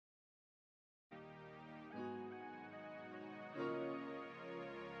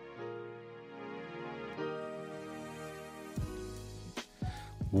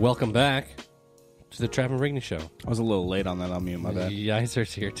Welcome back to the Trav and Rigney Show. I was a little late on that unmute, my bad.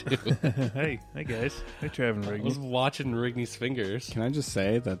 Yizer's here too. Hey guys. Hey, Trav and I was Rigney. watching Rigney's fingers. Can I just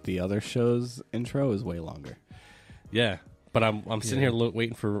say that the other show's intro is way longer? Yeah, but I'm sitting here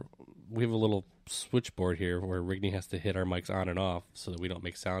waiting for. We have a little switchboard here where Rigney has to hit our mics on and off so that we don't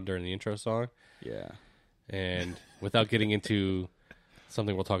make sound during the intro song. Yeah. And without getting into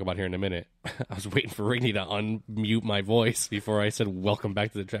something we'll talk about here in a minute, I was waiting for Rigney to unmute my voice before I said "Welcome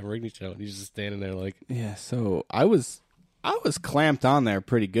back to the Trav and Rigney Show," and he's just standing there like, Yeah, so I was clamped on there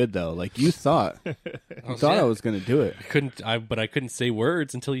pretty good though. Like you thought. I was going to do it. But I couldn't say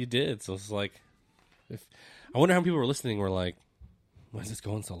words until you did. So it's like, I wonder how people were listening were like, why is this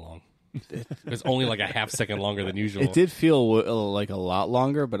going so long? It was only like a half second longer than usual. It did feel like a lot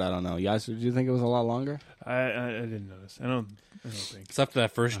longer, but I don't know. Yas, did you think it was a lot longer? I didn't notice. I don't think. It's after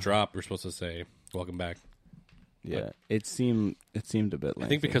that first drop, we're supposed to say, welcome back. Yeah, it seemed a bit lengthy. I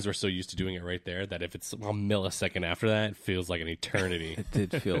think because we're so used to doing it right there that if it's a millisecond after that, it feels like an eternity. it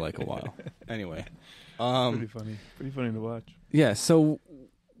did feel like a while. Anyway. Pretty funny. Pretty funny to watch. Yeah, so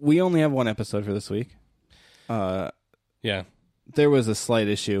we only have one episode for this week. Yeah. There was a slight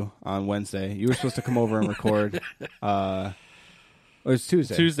issue on Wednesday. You were supposed to come over and record. Or it was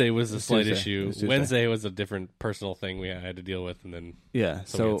Tuesday. Tuesday was a slight Tuesday. It issue. was Tuesday. Wednesday was a different personal thing we had to deal with, and then Yeah,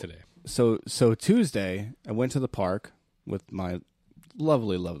 so we had today. So Tuesday, I went to the park with my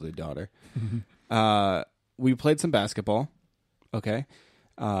lovely, lovely daughter. We played some basketball. Okay.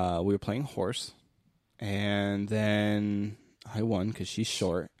 We were playing horse. And then I won because she's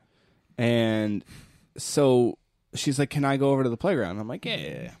short. And so she's like, can I go over to the playground? I'm like,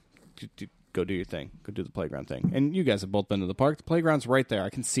 yeah. Go do your thing. Go do the playground thing. And you guys have both been to the park. The playground's right there. I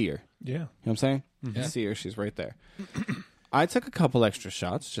can see her. Yeah. You know what I'm saying? I can see her. She's right there. I took a couple extra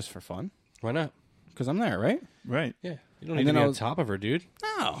shots just for fun Why not? because I'm there, right? Right. Yeah. You don't And need to then be I on was- top of her, dude.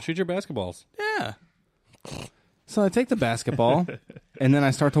 No. Shoot your basketballs. Yeah. So I take the basketball, and then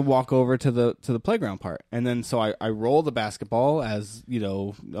I start to walk over to the playground part, and then so I roll the basketball as you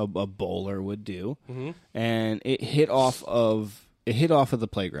know a bowler would do, and it hit off of the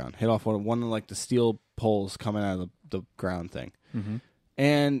playground, hit off one of like the steel poles coming out of the ground thing,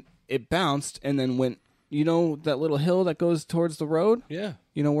 and it bounced and then went. You know that little hill that goes towards the road? Yeah.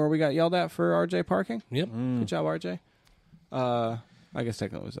 You know where we got yelled at for RJ parking? Yep. Good job, RJ. I guess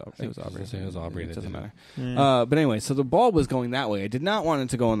technically it was Aubrey. It was Aubrey It that doesn't did matter. But anyway, so the ball was going that way. I did not want it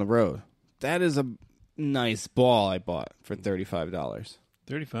to go on the road. That is a nice ball I bought for $35.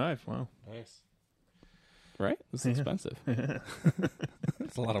 35. Wow. Nice. Right? It's expensive.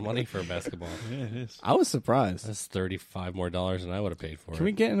 That's a lot of money for a basketball. Yeah, it is. I was surprised. That's $35 more than I would have paid for Can it.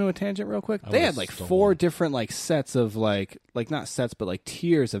 we get into a tangent real quick? I They would've had like stolen. 4 different like sets of like not sets but like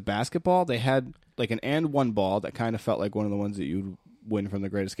tiers of basketball. They had like an and one ball that kind of felt like one of the ones that you'd win from the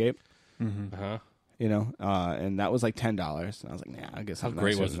Great Escape. Uh-huh. You know, and that was like $10. And I was like, nah, I guess How I'm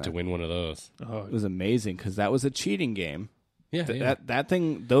great nicer was than it to that. win one of those? Oh, It was amazing because that was a cheating game. Yeah, yeah. That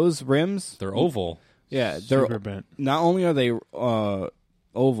thing, those rims, They're oval. yeah, they're super bent. not only are they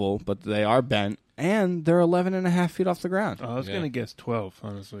oval, but they are bent, and they're 11 and a half feet off the ground. Oh, I was Yeah. going to guess 12,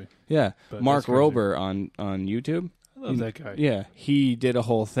 honestly. Yeah, But Mark that's crazy. Rober on YouTube. I love that guy. Yeah, he did a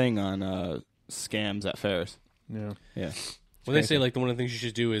whole thing on scams at fairs. Yeah. Yeah, When they say like one of the things you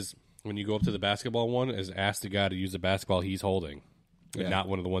should do is when you go up to the basketball one is ask the guy to use the basketball he's holding, and Yeah. not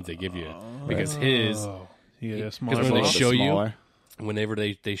one of the ones they give you because his Oh, yeah, Because smaller when they A little ball. bit show you- smaller. whenever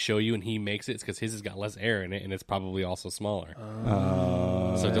they show you and he makes it, it's because his has got less air in it and it's probably also smaller,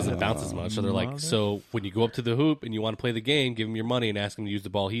 so it doesn't bounce as much. So they're like, so when you go up to the hoop and you want to play the game, give him your money and ask him to use the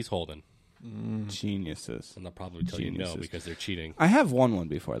ball he's holding, Geniuses. and they'll probably tell you no Geniuses. because they're cheating. I have won one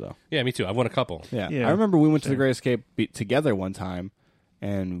before though. Yeah, me too. I've won a couple. Yeah, Yeah, I remember we went to the same. Great Escape together one time,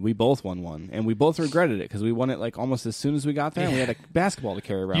 and we both won one, and we both regretted it because we won it like almost as soon as we got there, and we had a basketball to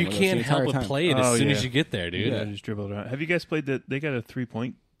carry around. You with can't us the entire help but time. play it as Oh, soon yeah. as you get there, dude. Yeah, just dribble it around. Have you guys played that? They got a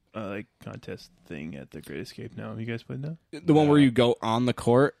 3-point like contest thing at the Great Escape now. Have you guys played that? The one where you go on the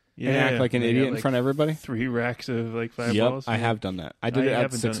court and Yeah, act like an they idiot got, in like, front of everybody. 3 racks of like Yep, fireballs. I have done that. I did it at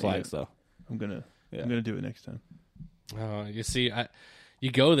haven't Six done it Flags yet. though. I'm gonna Yeah. do it next time. You see,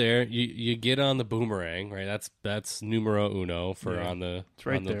 you go there, you get on the boomerang, right? That's numero uno for Yeah. on the It's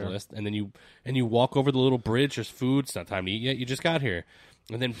right on the there. list, and then you walk over the little bridge. There's food. It's not time to eat yet. You just got here,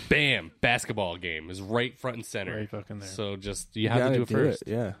 and then bam, basketball game is right front and center. Right fucking there. So just you have to do it gotta first.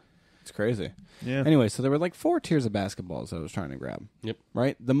 Yeah, it's crazy. Yeah. Anyway, so there were like 4 tiers of basketballs I was trying to grab. Yep.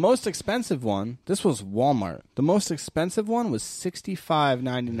 Right. The most expensive one. This was Walmart. The most expensive one was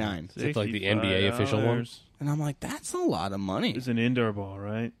 $65.99, Is it like the NBA official one? $65. and I'm like, that's a lot of money. It's an indoor ball,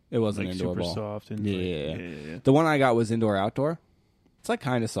 right? It was Like an indoor super ball. soft and Yeah, like, yeah, yeah. yeah. The one I got was indoor outdoor. It's like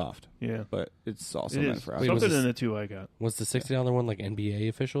kind of soft, Yeah. but it's also It meant is. for Wait, was Something this- than the two I got. Was the $60 one like NBA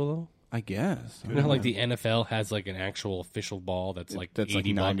official though? I guess. You know, how, like the NFL has like an actual official ball that's like That's like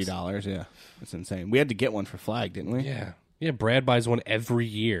 $80. $90. Yeah, it's insane. We had to get one for flag, didn't we? Yeah, yeah. Brad buys one every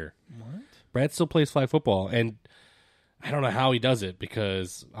year. What? Brad still plays flag football, and I don't know how he does it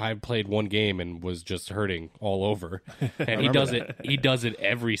because I played one game and was just hurting all over. And he does it. He does it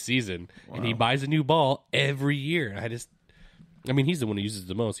every season, and he buys a new ball every year. I mean, he's the one who uses it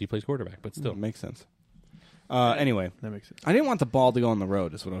the most. He plays quarterback, but still. Makes sense. Anyway, That makes sense. I didn't want the ball to go on the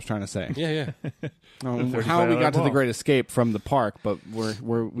road. Is what I was trying to say. Yeah, yeah. How we got to the ball. Great Escape from the park, but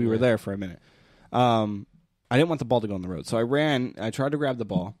we were there for a minute. I didn't want the ball to go on the road, so I ran. I tried to grab the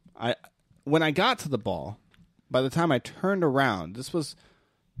ball. When I got to the ball, by the time I turned around, this was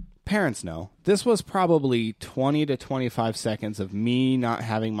parents know. This was probably 20 to 25 seconds of me not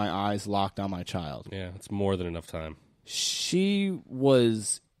having my eyes locked on my child. Yeah, it's more than enough time. She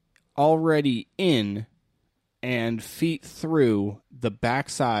was already in and feet through the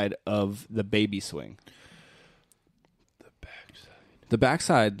backside of the baby swing. The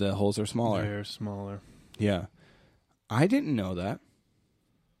backside, the holes are smaller. They're smaller. Yeah. I didn't know that.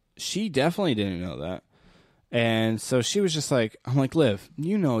 She definitely didn't know that. And so she was just like, I'm like, Liv,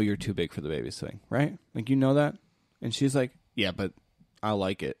 you know you're too big for the baby swing, right? Like, you know that? And she's like, yeah, but I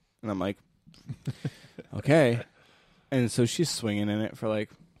like it. And I'm like, okay. And so she's swinging in it for like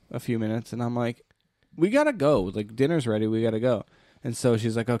a few minutes. And I'm like, we got to go. Like, dinner's ready. We got to go. And so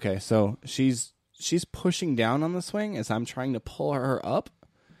she's like, okay. So she's pushing down on the swing as I'm trying to pull her up.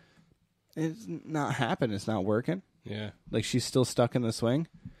 It's not happening. It's not working. Yeah. Like, she's still stuck in the swing.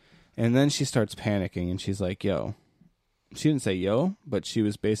 And then she starts panicking, and she's like, yo. She didn't say yo, but she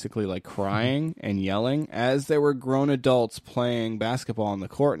was basically, like, crying and yelling as there were grown adults playing basketball on the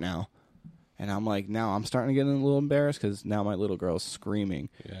court now. And I'm like, now I'm starting to get a little embarrassed because now my little girl's screaming,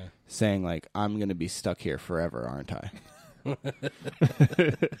 saying, like, I'm going to be stuck here forever, aren't I?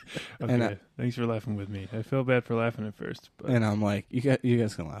 Okay, thanks for laughing with me. I feel bad for laughing at first. But... And I'm like, you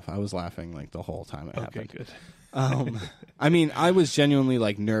guys can laugh. I was laughing, like, the whole time it Okay, happened. good. I mean, I was genuinely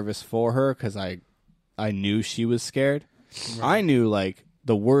like nervous for her because I knew she was scared. Right. I knew like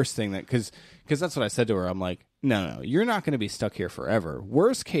the worst thing that because that's what I said to her. I'm like, no, you're not going to be stuck here forever.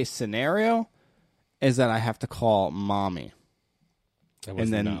 Worst case scenario is that I have to call mommy. That was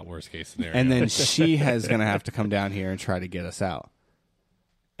not worst case scenario. And then she has going to have to come down here and try to get us out.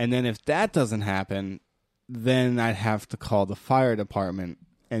 And then if that doesn't happen, then I'd have to call the fire department.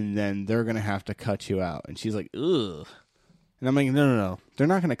 And then they're going to have to cut you out. And she's like, ugh. And I'm like, no. They're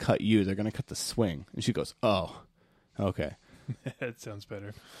not going to cut you. They're going to cut the swing. And she goes, oh, okay. That sounds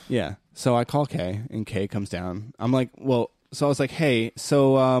better. Yeah. So I call Kay, and Kay comes down. I'm like, well, so I was like, hey,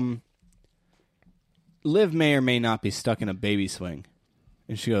 so Liv may or may not be stuck in a baby swing.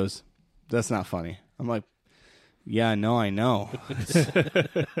 And she goes, that's not funny. I'm like, yeah, no, I know.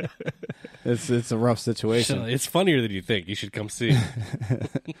 It's a rough situation. It's funnier than you think. You should come see.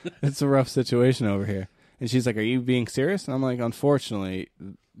 It's a rough situation over here. And she's like, are you being serious? And I'm like, unfortunately,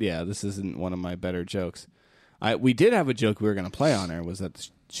 yeah, this isn't one of my better jokes. We did have a joke we were going to play on her was that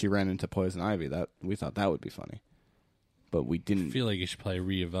she ran into poison ivy. That we thought that would be funny. But we didn't. I feel like you should probably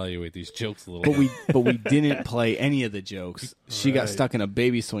reevaluate these jokes a little bit. But we didn't play any of the jokes. She got Right. stuck in a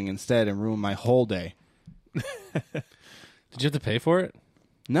baby swing instead and ruined my whole day. Did you have to pay for it?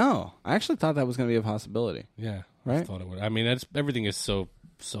 No, I actually thought that was going to be a possibility. Yeah. I Right? thought it would. I mean, everything is so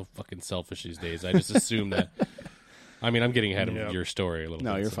fucking selfish these days. I just assume that. I mean, I'm getting ahead of your story a little bit.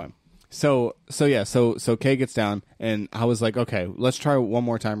 No, you're fine. So Kay gets down, and I was like, okay, let's try one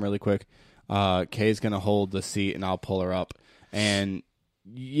more time really quick. Kay's going to hold the seat, and I'll pull her up. And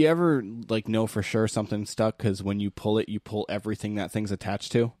you ever, like, know for sure something's stuck? Because when you pull it, you pull everything that thing's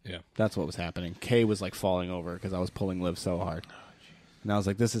attached to. Yeah. That's what was happening. Kay was, like, falling over because I was pulling Liv so hard. And I was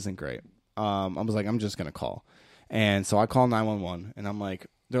like, this isn't great. I was like, I'm just going to call. And so I call 911, and I'm like,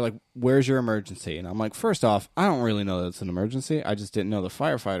 they're like, where's your emergency? And I'm like, first off, I don't really know that it's an emergency. I just didn't know the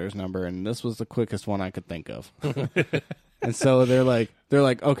firefighter's number, and this was the quickest one I could think of. And so they're like,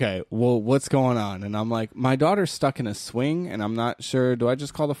 okay, well, what's going on? And I'm like, my daughter's stuck in a swing, and I'm not sure. Do I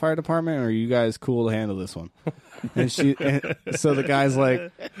just call the fire department, or are you guys cool to handle this one? And so the guy's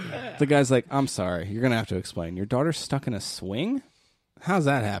like, I'm sorry, you're gonna have to explain. Your daughter's stuck in a swing? How's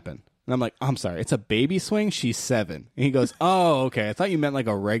that happen? And I'm like, I'm sorry, it's a baby swing? She's 7. And he goes, oh, okay. I thought you meant like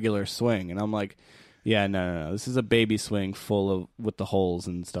a regular swing. And I'm like, yeah, no. This is a baby swing with the holes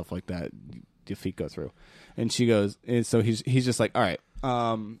and stuff like that. Your feet go through. And she goes, and so he's just like, all right.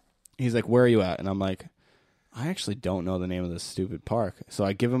 He's like, where are you at? And I'm like, I actually don't know the name of this stupid park. So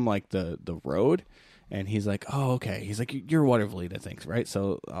I give him like the road, And he's like, oh, okay. He's like, you're Watervliet, I think, right?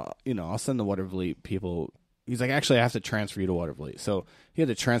 So, I'll send the Watervliet people. He's like, actually, I have to transfer you to Watervliet. So he had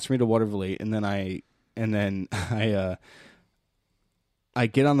to transfer me to Watervliet, and then I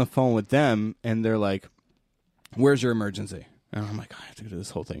get on the phone with them, and they're like, where's your emergency? And I'm like, I have to do this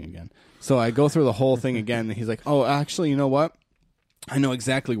whole thing again. So I go through the whole thing again, and he's like, oh, actually, you know what? I know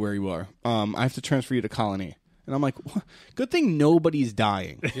exactly where you are. I have to transfer you to Colony. And I'm like, what? Good thing nobody's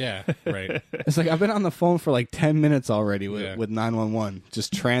dying. Yeah, right. It's like I've been on the phone for like 10 minutes already with 911,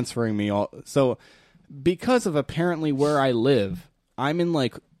 just transferring me all. So because of apparently where I live, I'm in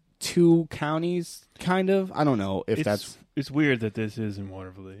like 2 counties, kind of. I don't know if It's weird that this is in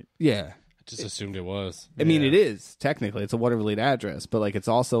Watervliet. Yeah. I just assumed it was. I mean, it is. Technically, it's a Watervliet address, but like it's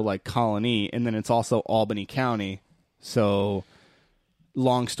also like Colony, and then it's also Albany County. So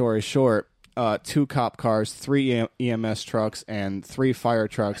long story short, 2 cop cars, 3 EMS trucks, and 3 fire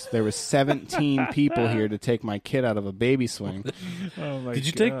trucks. There was 17 people here to take my kid out of a baby swing. Oh my Did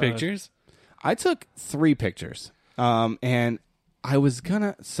you take pictures? I took 3 pictures. And I was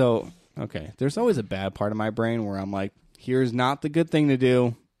gonna... So, okay, there's always a bad part of my brain where I'm like, here's not the good thing to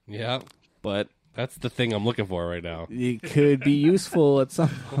do, Yeah. but... That's the thing I'm looking for right now. it could be useful at some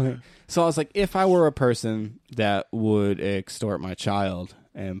point. So I was like, if I were a person that would extort my child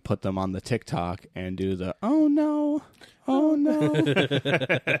and put them on the TikTok and do the, oh no, oh no,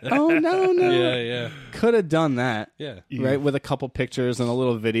 oh no, no. Yeah. Could have done that, Yeah. right? With a couple pictures and a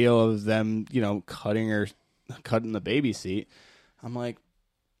little video of them, cutting the baby seat. I'm like,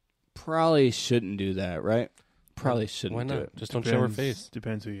 probably shouldn't do that, right? Probably shouldn't Why do not? it. Just don't show her face.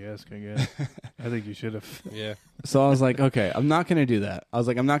 Depends who you ask, I guess. I think you should have. Yeah. So I was like, okay, I'm not going to do that. I was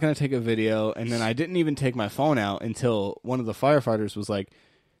like, I'm not going to take a video. And then I didn't even take my phone out until one of the firefighters was like,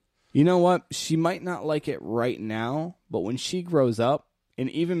 you know what? She might not like it right now, but when she grows up, and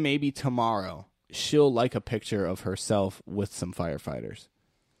even maybe tomorrow, she'll like a picture of herself with some firefighters.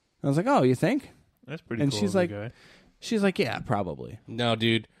 I was like, oh, you think? That's pretty And cool. she's of the like, guy. yeah, probably. No,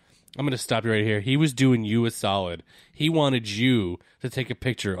 dude. I'm going to stop you right here. He was doing you a solid. He wanted you to take a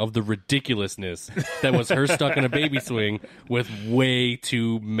picture of the ridiculousness that was her stuck in a baby swing with way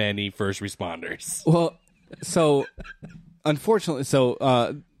too many first responders. Well, so unfortunately,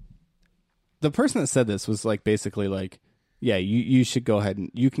 the person that said this was like basically like, yeah, you should go ahead and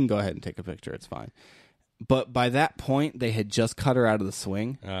you can go ahead and take a picture. It's fine. But by that point, they had just cut her out of the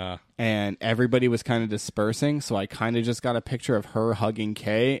swing, and everybody was kind of dispersing. So I kind of just got a picture of her hugging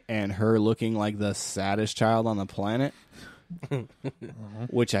Kay and her looking like the saddest child on the planet,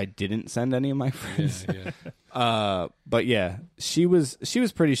 which I didn't send any of my friends. Yeah. But yeah, she was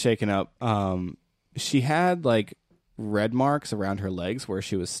pretty shaken up. She had like red marks around her legs where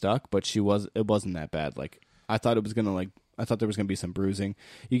she was stuck, but it wasn't that bad. Like I thought there was gonna be some bruising.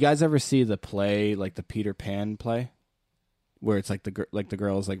 You guys ever see the play, like the Peter Pan play, where it's like the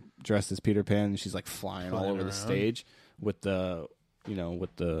girl is like dressed as Peter Pan and she's like flying all over around the stage with the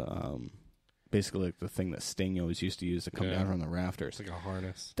basically like the thing that Sting always used to use to come down from the rafters. It's like a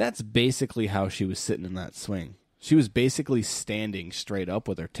harness. That's basically how she was sitting in that swing. She was basically standing straight up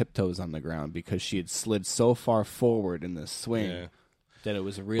with her tiptoes on the ground because she had slid so far forward in this swing. Yeah. That it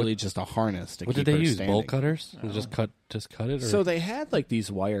was really just a harness to What keep did they her use? standing. Bolt cutters? And just cut it? Or? So they had like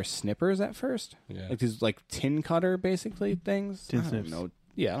these wire snippers at first, Yeah. like these like tin cutter basically things. Tin I don't snips. know.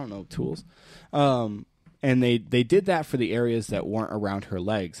 Yeah, I don't know tools. And they did that for the areas that weren't around her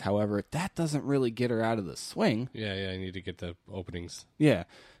legs. However, that doesn't really get her out of the swing. Yeah, I need to get the openings. Yeah.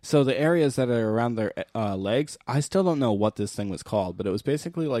 So the areas that are around their legs, I still don't know what this thing was called, but it was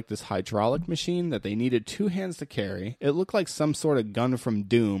basically like this hydraulic machine that they needed 2 hands to carry. It looked like some sort of gun from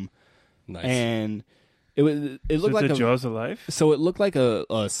Doom, Nice. and it looked like the Jaws of Life? So it looked like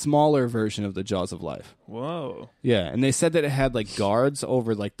a smaller version of the Jaws of Life. Whoa. Yeah, and they said that it had like guards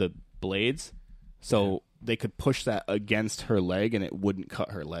over like the blades, so they could push that against her leg and it wouldn't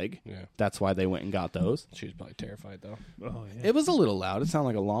cut her leg. Yeah. That's why they went and got those. She was probably terrified, though. Oh, yeah. It was a little loud. It sounded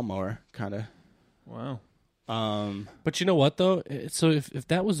like a lawnmower, kind of. Wow. But you know what, though? So if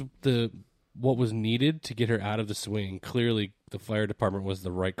that was what was needed to get her out of the swing, clearly the fire department was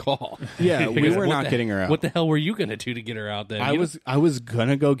the right call. Yeah, we Because were what not getting her out. What the hell were you going to do to get her out then? I was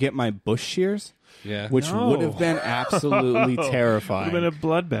gonna go get my bush shears, Yeah. which No. would have been absolutely Would terrifying. have been a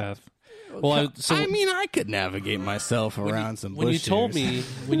bloodbath. Well, I mean, I could navigate myself around some bush when you told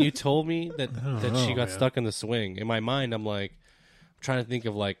shears. me that she got stuck in the swing, in my mind I'm like trying to think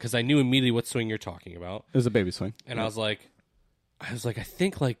of like, because I knew immediately what swing you're talking about, It was a baby swing. and I was like, I was like, I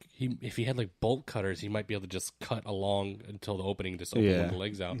think like if he had like bolt cutters, he might be able to just cut along until the opening, just open one of the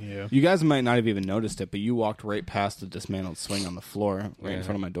legs out. Yeah. You guys might not have even noticed it, but you walked right past the dismantled swing on the floor right in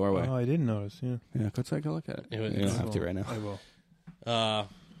front of my doorway. Oh, I didn't notice. Yeah. Yeah, go take a look at it. It was- You don't have to right now. I will.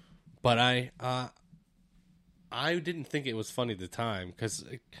 But I didn't think it was funny at the time because.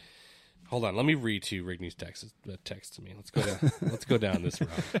 Hold on, let me read to you Rigney's text to me. Let's go down. Let's go down this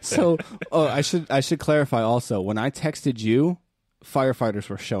route. So, I should clarify also. When I texted you, firefighters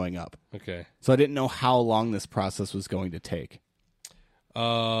were showing up, Okay. so I didn't know how long this process was going to take.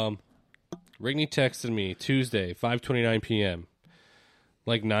 Rigney texted me Tuesday, 5:29 p.m.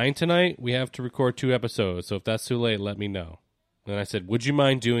 Like 9 tonight, we have to record 2 episodes. So if that's too late, let me know. And I said, would you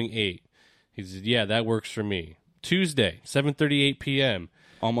mind doing 8? He said, yeah, that works for me. Tuesday, 7:38 p.m.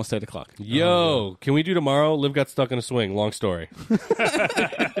 Almost 8 o'clock. Yo, can we do tomorrow? Liv got stuck in a swing. Long story.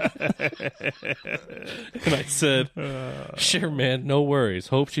 And I said, sure, man. No worries.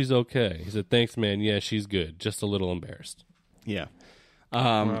 Hope she's okay. He said, thanks, man. Yeah, she's good. Just a little embarrassed. Yeah.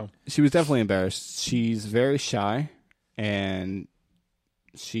 Wow. She was definitely embarrassed. She's very shy, and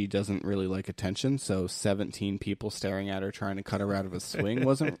she doesn't really like attention, so 17 people staring at her trying to cut her out of a swing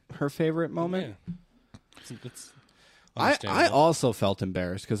wasn't her favorite moment. Yeah. It's I understandable. also felt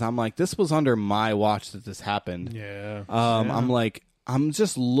embarrassed because I'm like, this was under my watch that this happened. Yeah. I'm like, I'm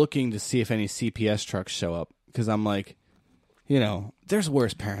just looking to see if any CPS trucks show up because I'm like, there's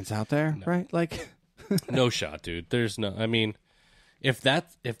worse parents out there, right? Like, No shot, dude. There's no. I mean, if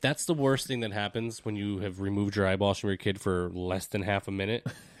that's the worst thing that happens when you have removed your eyeballs from your kid for less than half a minute,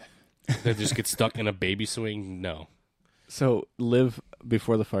 they just get stuck in a baby swing. No. so Liv,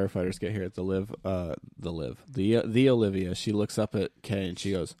 before the firefighters get here, the Olivia, she looks up at Kay and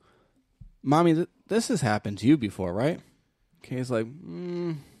she goes, "Mommy, this has happened to you before, right?" Kay's like,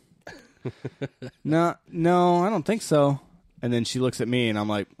 No, I don't think so. And then she looks at me, and I'm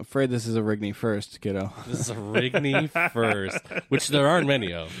like, afraid this is a Rigney first, kiddo. This is a Rigney first, which there aren't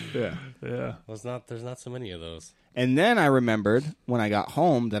many of. Yeah. Yeah. There's not so many of those. And then I remembered when I got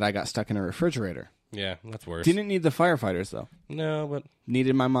home that I got stuck in a refrigerator. Yeah, that's worse. Didn't need the firefighters, though. No, but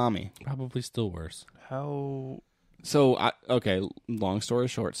Needed my mommy. probably still worse. How? So, okay, long story,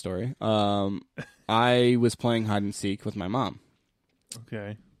 short story. I was playing hide and seek with my mom,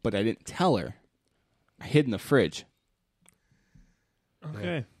 Okay. but I didn't tell her. I hid in the fridge.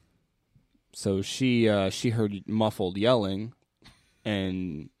 Okay. So she heard muffled yelling,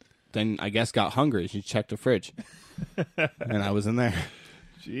 and then I guess got hungry. She checked the fridge, and I was in there.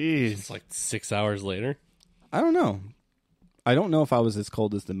 Jeez. It's like 6 hours later. I don't know. I don't know if I was as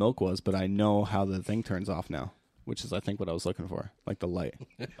cold as the milk was, but I know how the thing turns off now, which is I think what I was looking for, like the light.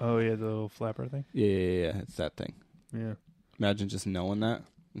 Oh yeah, the little flapper thing. Yeah, it's that thing. Yeah. Imagine just knowing that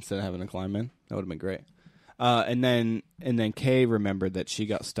instead of having to climb in. That would have been great. And then Kay remembered that she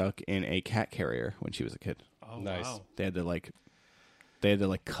got stuck in a cat carrier when she was a kid. Oh Nice. wow. They had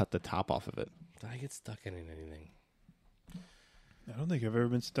to cut the top off of it. Did I get stuck in anything? I don't think I've ever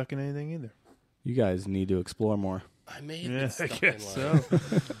been stuck in anything either. You guys need to explore more. I may have Yeah, been I stuck guess in one.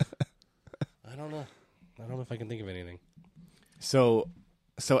 so. I don't know. I don't know if I can think of anything. So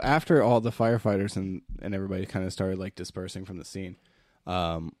after all the firefighters and everybody kind of started like dispersing from the scene,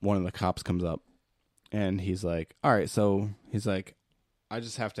 one of the cops comes up and he's like, "All right, so he's like, I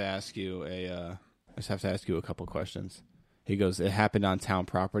just have to ask you a couple questions." He goes, "It happened on town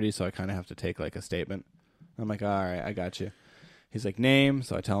property, so I kind of have to take like a statement." I'm like, "All right, I got you." He's like, "Name,"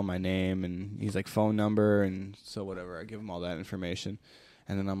 so I tell him my name, and he's like, "Phone number," and so whatever. I give him all that information,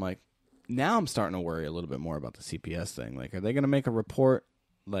 and then I'm like, now I'm starting to worry a little bit more about the CPS thing. Like, are they going to make a report?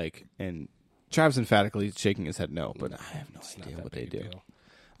 Like, and Travis emphatically shaking his head no, but I have no It's not idea that what they big a do. deal.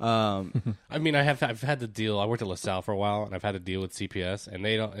 Um, I mean, I've had to deal. I worked at LaSalle for a while, and I've had to deal with CPS, and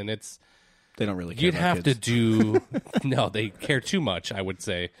they don't. And it's they don't really care. you'd about have kids. to do. No, they care too much. I would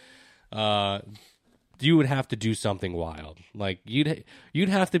say. You would have to do something wild. Like you'd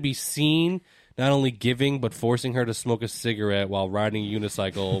have to be seen not only giving but forcing her to smoke a cigarette while riding a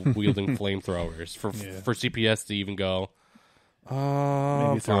unicycle wielding flamethrowers for CPS to even go. Oh,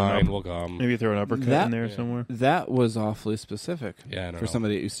 Maybe throw an fine, up- we'll come. Maybe throw an uppercut That- in there somewhere. That was awfully specific. Yeah, I don't for know.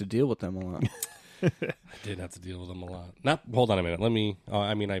 somebody that used to deal with them a lot. I did have to deal with them a lot. Not. Hold on a minute. Let me.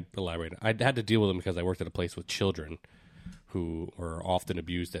 I elaborated. I had to deal with them because I worked at a place with children who were often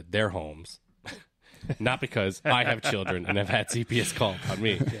abused at their homes. Not because I have children and have had CPS call on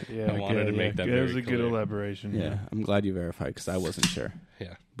me. Yeah, I wanted to make that That very was a good clear. elaboration. Yeah, I'm glad you verified because I wasn't sure.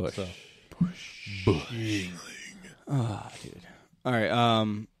 Yeah. Bush. So, Ah, dude. All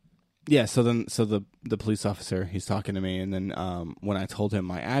right. Yeah. So the police officer, he's talking to me, and then when I told him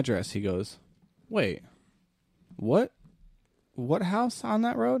my address, he goes, "Wait, what what house on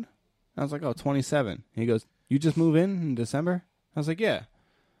that road? I was like, oh, 27. He goes, you just move in December? I was like, yeah.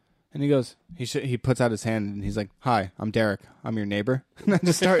 And he goes, he puts out his hand and he's like, hi, I'm Derek. I'm your neighbor. And I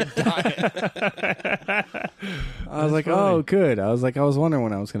just started dying. I was like, funny. oh, good. I was wondering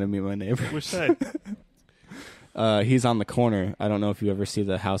when I was going to meet my neighbor. Which side? He's on the corner. I don't know if you ever see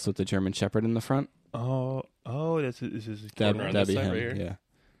the house with the German Shepherd in the front. Oh, is his Corner on That'd this be side him. right here? Yeah.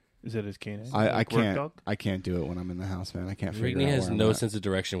 Is that his canine? I Work can't. dog? I can't do it when I'm in the house, man. I can't figure Brittany out has where I'm no at. sense of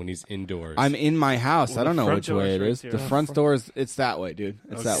direction when he's indoors. I'm in my house. Well, I don't the know front which door way is it right is. there. The front door is. It's that way, dude.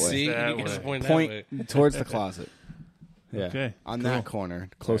 It's that way. See, That you can just way. point that Point way. towards the closet. Yeah. Okay, On cool. that corner,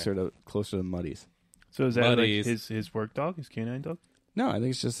 closer to Muddy's. So is that like Buddies. his work dog, his canine dog? No, I think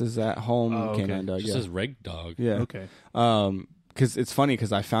it's just his at home Oh, okay. canine dog. Just Yeah. his reg dog. Yeah. Okay. Because it's funny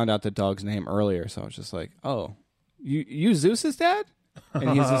because I found out the dog's name earlier, so I was just like, "Oh, you Zeus's dad?" And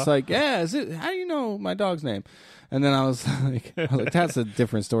he's just like, "Yeah, how do you know my dog's name?" And then I was like, "That's a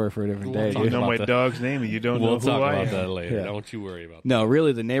different story for a different day, We'll You talk dude." know about my that. dog's name, and you don't know We'll who talk I about am. that later. Yeah. Don't you worry about that. No,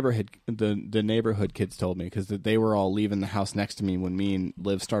 really, the neighborhood kids told me because they were all leaving the house next to me when me and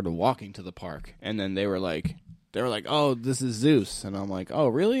Liv started walking to the park, and then they were like, "Oh, this is Zeus," and I'm like, "Oh,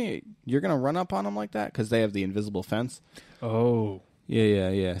 really? You're gonna run up on him like that?" Because they have the invisible fence. Oh,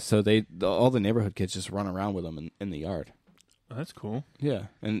 Yeah. So all the neighborhood kids just run around with them in the yard. that's cool. Yeah,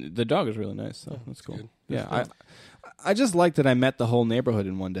 and the dog is really nice, so that's cool. good. Yeah, I just like that I met the whole neighborhood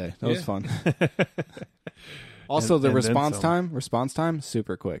in one day. That was Yeah. fun. Also, And the then response time,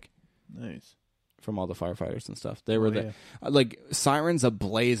 super quick Nice. from all the firefighters and stuff. They were Oh, there, like sirens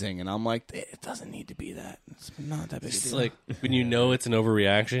ablazing, and I'm like, it doesn't need to be that. It's not that big. a It's deal. like when you know it's an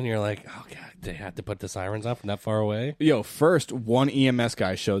overreaction, you're like, oh god, they had to put the sirens off from that far away. Yo, first one EMS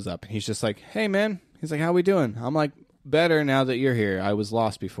guy shows up, and he's just like, "Hey, man," he's like, "How we doing?" I'm like, "Better now that you're here. I was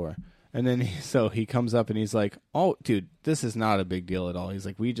lost before." And then he comes up and he's like, "Oh, dude, this is not a big deal at all." He's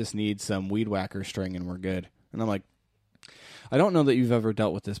like, "We just need some weed whacker string and we're good." And I'm like, "I don't know that you've ever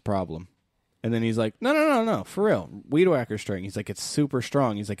dealt with this problem." And then he's like, No, for real, weed whacker string. He's like, it's super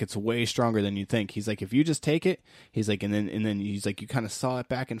strong. He's like, it's way stronger than you think. He's like, if you just take it, he's like, and then he's like, you kind of saw it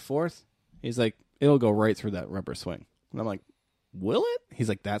back and forth. He's like, it'll go right through that rubber swing. And I'm like, will it? He's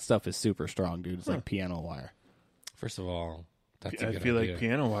like, that stuff is super strong, dude. It's like piano wire. First of all, that's a I good feel idea. like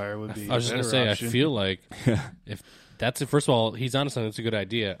piano wire would be. I was just gonna say, option. I feel like if that's it. First of all, he's onto something. It's a good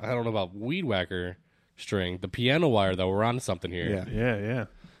idea. I don't know about weed whacker string, the piano wire though. We're onto something here. Yeah. Yeah.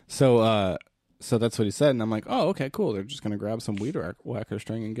 So that's what he said, and I'm like, oh, okay, cool. They're just gonna grab some weed whacker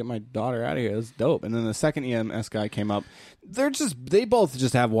string and get my daughter out of here. That's dope. And then the second EMS guy came up. They both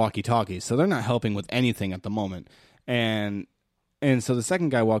just have walkie talkies, so they're not helping with anything at the moment. And so the second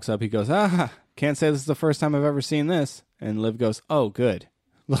guy walks up. He goes, can't say this is the first time I've ever seen this. And Liv goes, oh, good.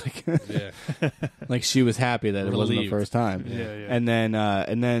 Like, Yeah. like she was happy that it wasn't the Relieved. first time. Yeah. And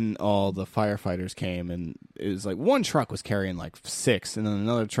then all the firefighters came, and it was like one truck was carrying like 6, and then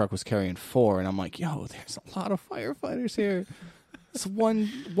another truck was carrying 4, and I'm like, yo, there's a lot of firefighters here. It's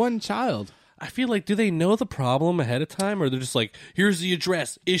one child. I feel like, do they know the problem ahead of time, or they're just like, here's the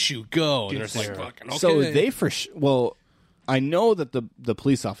address, issue, go, and Get they're just like, there. fucking okay. So they well, I know that the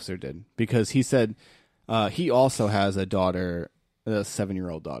police officer did, because he said he also has a daughter, a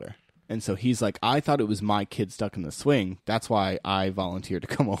 7-year-old daughter. And so he's like, I thought it was my kid stuck in the swing. That's why I volunteered to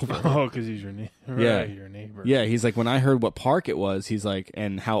come over. Oh, because he's your neighbor. Yeah. Right, your neighbor. Yeah, he's like, when I heard what park it was, he's like,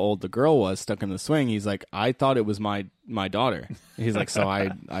 and how old the girl was stuck in the swing, he's like, I thought it was my daughter. He's like, so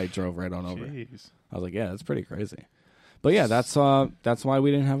I drove right on over. Jeez. I was like, yeah, that's pretty crazy. But yeah, that's why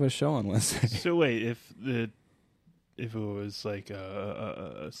we didn't have a show on Wednesday. So wait, if it was like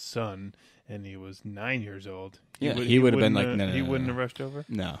a son and he was 9 years old, He would have been like, no, he wouldn't have rushed over.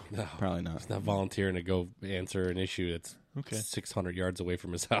 No, No. probably not. He's not volunteering to go answer an issue that's Okay. 600 yards away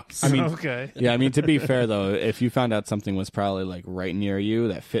from his house. I mean, okay. Yeah, I mean, to be fair though, if you found out something was probably like right near you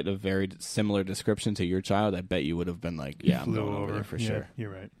that fit a very similar description to your child, I bet you would have been like, yeah, I'm Flew going over there for Yeah, sure.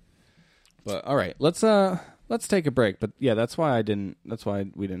 You're right. But all right, let's take a break. But yeah, that's why we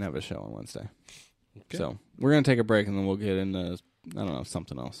didn't have a show on Wednesday. Okay. So we're gonna take a break and then we'll get into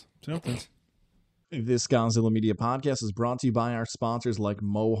something else. Something. This Godzilla Media podcast is brought to you by our sponsors like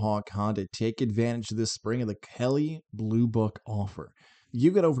Mohawk Honda. Take advantage this spring of the Kelly Blue Book offer.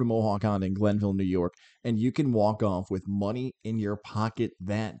 You get over to Mohawk Honda in Glenville, New York, and you can walk off with money in your pocket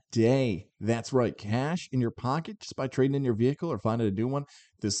that day. That's right, cash in your pocket just by trading in your vehicle or finding a new one.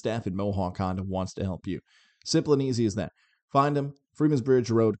 The staff at Mohawk Honda wants to help you. Simple and easy as that. Find them, Freeman's Bridge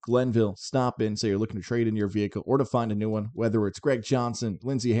Road, Glenville. Stop in, say you're looking to trade in your vehicle or to find a new one, whether it's Greg Johnson,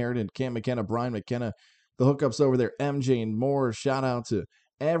 Lindsey Harrington, Cam McKenna, Brian McKenna, the hookups over there, MJ and more. Shout out to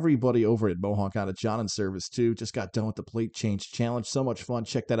everybody over at Mohawk Honda. John in service too. Just got done with the plate change challenge. So much fun.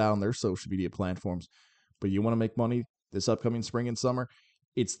 Check that out on their social media platforms. But you want to make money this upcoming spring and summer?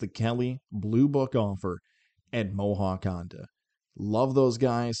 It's the Kelly Blue Book offer at Mohawk Honda. Love those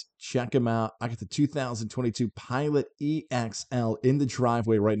guys. Check them out. I got the 2022 Pilot EXL in the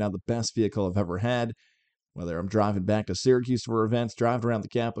driveway right now. The best vehicle I've ever had. Whether I'm driving back to Syracuse for events, driving around the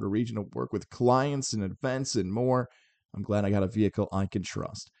capital region to work with clients and events and more, I'm glad I got a vehicle I can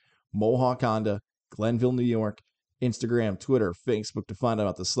trust. Mohawk Honda, Glenville, New York. Instagram, Twitter, Facebook to find out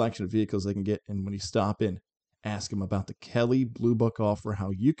about the selection of vehicles they can get. And when you stop in, ask them about the Kelly Blue Book offer, how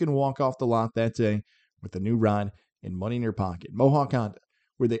you can walk off the lot that day with a new ride and money in your pocket. Mohawk Honda,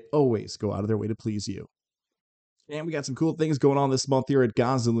 where they always go out of their way to please you. And we got some cool things going on this month here at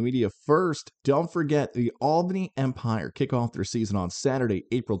Godzilla Media. First, don't forget the Albany Empire kick off their season on Saturday,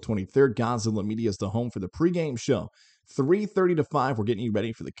 April 23rd. Godzilla Media is the home for the pregame show. 3:30 to 5, we're getting you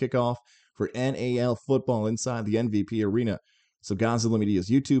ready for the kickoff for NAL football inside the MVP Arena. So Godzilla Media's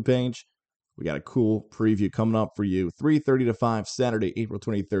YouTube page, we got a cool preview coming up for you. 3:30 to 5, Saturday, April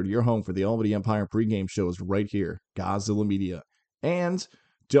 23rd. Your home for the Albany Empire pregame shows right here, Godzilla Media. And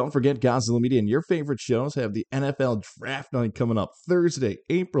don't forget, Godzilla Media and your favorite shows have the NFL Draft Night coming up Thursday,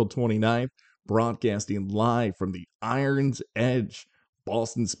 April 29th, broadcasting live from the Iron's Edge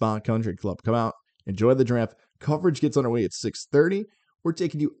Boston Spa Country Club. Come out, enjoy the draft. Coverage gets underway at 6:30. We're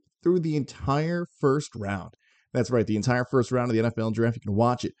taking you through the entire first round. That's right, the entire first round of the NFL Draft. You can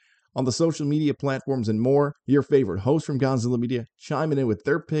watch it on the social media platforms and more. Your favorite hosts from Godzilla Media chiming in with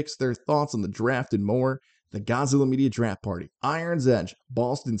their picks, their thoughts on the draft and more. The Godzilla Media Draft Party, Iron's Edge,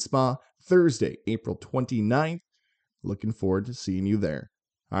 Boston Spa, Thursday, April 29th. Looking forward to seeing you there.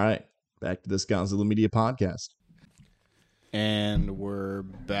 All right, back to this Godzilla Media podcast. And we're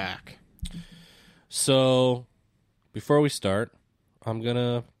back. So, before we start, I'm going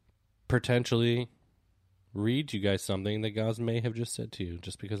to potentially read you guys something that Gaz may have just said to you,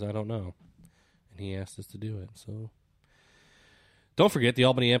 just because I don't know. And he asked us to do it, so... Don't forget, the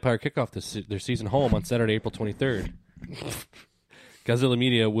Albany Empire kick off their season home on Saturday, April 23rd. Godzilla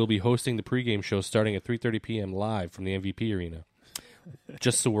Media will be hosting the pregame show starting at 3:30 p.m. live from the MVP Arena.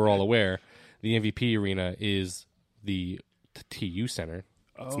 Just so we're all aware, the MVP Arena is the TU Center.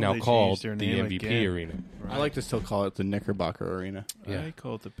 It's now called the MVP again. Arena. Right. I like to still call it the Knickerbocker Arena. Yeah. I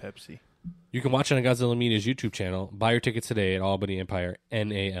call it the Pepsi. You can watch it on Godzilla Media's YouTube channel. Buy your tickets today at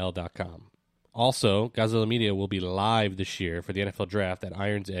albanyempire.nal.com. Also, Godzilla Media will be live this year for the NFL Draft at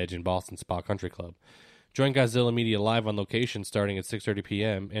Iron's Edge in Boston Spa Country Club. Join Godzilla Media live on location starting at 6:30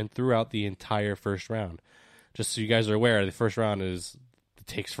 p.m. and throughout the entire first round. Just so you guys are aware, the first round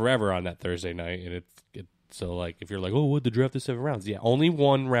takes forever on that Thursday night, and so like if you're like, oh, what, the draft is 7 rounds? Yeah, only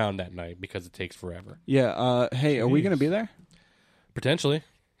one round that night because it takes forever. Yeah. Hey, are we going to be there? Potentially,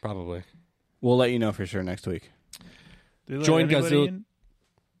 probably. We'll let you know for sure next week. Join Godzilla. In?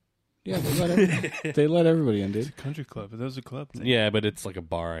 Yeah, they let everybody in, dude. It's a country club. That was a club thing. Yeah, but it's like a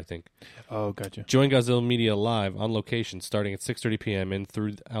bar, I think. Oh, gotcha. Join Godzilla Media live on location starting at 6:30 p.m. and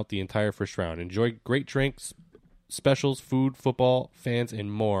throughout the entire first round. Enjoy great drinks, specials, food, football, fans,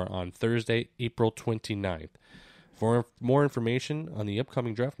 and more on Thursday, April 29th. For more information on the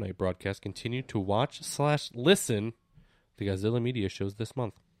upcoming Draft Night broadcast, continue to watch/listen to Godzilla Media shows this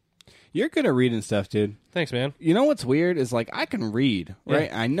month. You're good at reading stuff, dude. Thanks, man. You know what's weird is like I can read, right?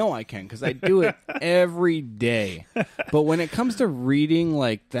 Yeah. I know I can because I do it every day. But when it comes to reading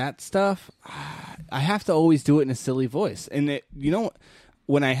like that stuff, I have to always do it in a silly voice. And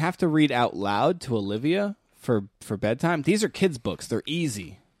when I have to read out loud to Olivia for bedtime, these are kids' books. They're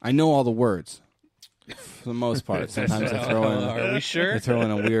easy. I know all the words for the most part. Sometimes I throw in. Are we sure? I throw in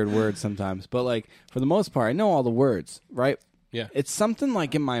a weird word sometimes, but like for the most part, I know all the words, right? Yeah, it's something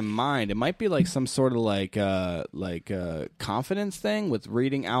like in my mind. It might be like some sort of like confidence thing with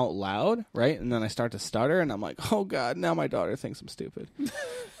reading out loud, right? And then I start to stutter, and I'm like, "Oh God, now my daughter thinks I'm stupid."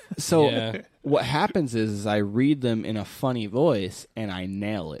 So what happens is I read them in a funny voice, and I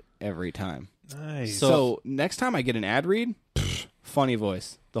nail it every time. Nice. So next time I get an ad read, funny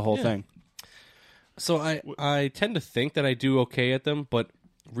voice, the whole thing. So I tend to think that I do okay at them, but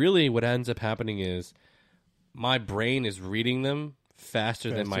really what ends up happening is my brain is reading them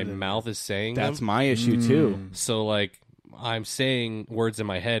faster than my mouth is saying them. That's my issue, too. So, like, I'm saying words in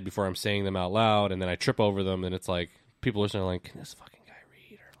my head before I'm saying them out loud, and then I trip over them, and it's like, people listening are like, can this fucking guy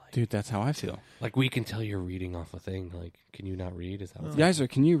read? Or like, dude, that's how I feel. Like, we can tell you're reading off a thing. Like, can you not read? Is that what's Geyser,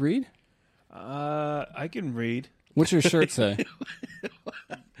 can you read? I can read. What's your shirt say?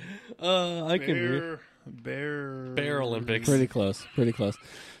 I can read. Bear Olympics. Pretty close.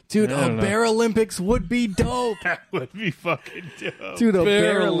 Dude, I a don't know. Bear Olympics would be dope. That would be fucking dope. Dude, a Bear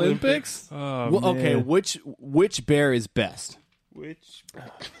Bear Olympics? Olympics? Oh, Well, okay, man. which bear is best? Which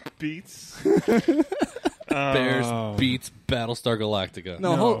beats? Bears Oh. beats Battlestar Galactica.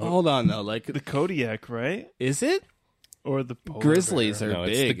 No, No. hold on though. Like, The Kodiak, right? is it? Or the polar Grizzlies bear? are No,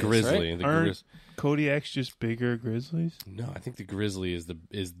 big. it's the grizzly. Right? The Aren't Kodiak's just bigger grizzlies? No, I think the grizzly is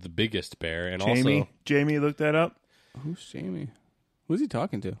the biggest bear, and Jamie, also Jamie, look that up. Who's Jamie? Who's he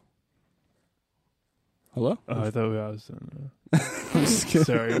talking to? Hello? Oh, I thought I was. I'm just kidding.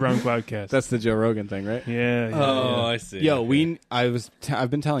 Sorry, wrong podcast. That's the Joe Rogan thing, right? yeah. oh, I see. Yo, Okay. I've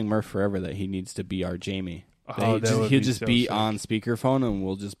been telling Murph forever that he needs to be our Jamie. Oh, that would He'll be just so be sick. on speakerphone, and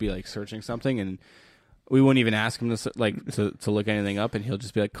we'll just be like searching something, and we wouldn't even ask him to look anything up, and he'll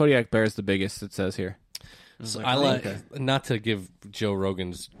just be like, "Kodiak Bear is the biggest." It says here. So I was I like, like okay. not to give Joe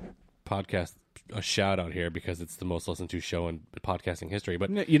Rogan's podcast a shout out here because it's the most listened to show in podcasting history,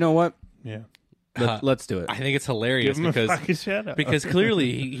 but You know what? Yeah. Let's do it. I think it's Give hilarious him a because fucking shout out. because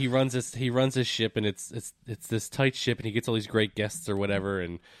clearly he runs his ship, and it's this tight ship, and he gets all these great guests or whatever,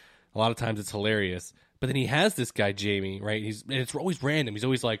 and a lot of times it's hilarious. But then he has this guy Jamie, right? And it's always random. He's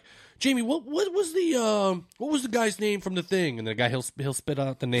always like, Jamie, what was the guy's name from the thing? And the guy he'll spit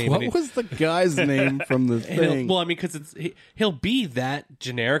out the name. What and was the guy's name from the and he'll- thing? well, I mean, because he'll be that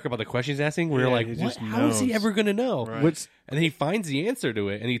generic about the question he's asking. Where you're Yeah, like, he what? just How is he knows. ever going to know? Right. Which And then he finds the answer to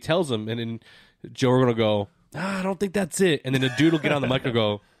it, and he tells him, and then Joe Rogan will go, I don't think that's it. And then the dude will get on the mic and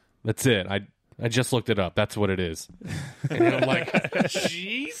go, that's it. I just looked it up. That's what it is. And I'm like,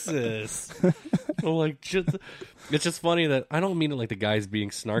 Jesus. I'm like, it's just funny that I don't mean it like the guy's being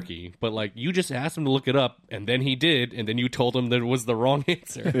snarky, but like you just asked him to look it up, and then he did, and then you told him that it was the wrong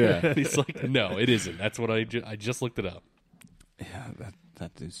answer. Yeah. He's like, no, it isn't. That's what I just looked it up. Yeah,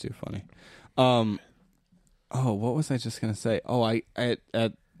 that dude's too funny. Oh, what was I just gonna say? Oh, I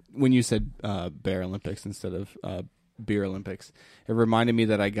when you said Bear Olympics instead of Beer Olympics, it reminded me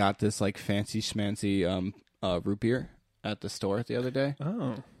that I got this like fancy schmancy root beer at the store the other day,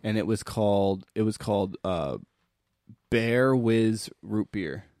 Oh. and it was called Bear Whiz root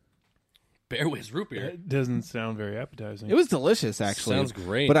beer. Bear Whiz root beer. That doesn't sound very appetizing. It was delicious, actually. Sounds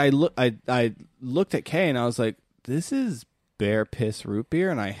great. But I looked at Kay and I was like, this is bear piss root beer,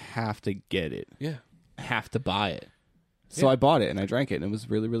 and I have to get it. Yeah. I have to buy it. So Yeah. I bought it and I drank it, and it was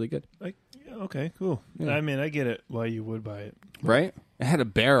really, really good. Like, yeah, okay, cool. Yeah. I mean, I get it why you would buy it. Right? It had a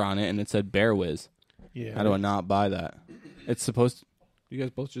bear on it, and it said Bear Whiz. Yeah. How do I not buy that? It's supposed to... You guys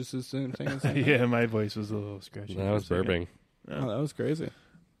both just the same thing? As me? Yeah, my voice was a little scratchy. I was for a second. burping. Oh, that was crazy.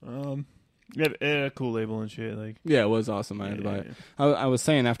 Yeah, it had a cool label and shit. Like, Yeah, it was awesome. I had to buy it. I was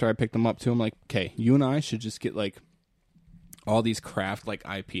saying after I picked them up, too, I'm like, okay, you and I should just get, like, all these craft, like,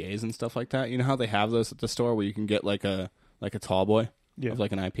 IPAs and stuff like that. You know how they have those at the store where you can get, like a tall boy Yeah. of,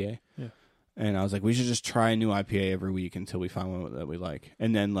 like, an IPA? Yeah. And I was like, we should just try a new IPA every week until we find one that we like.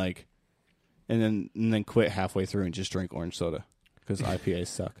 And then, like, and then quit halfway through and just drink orange soda because IPAs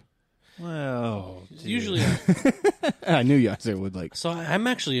suck. Well, Usually, I knew you guys would, like... so I'm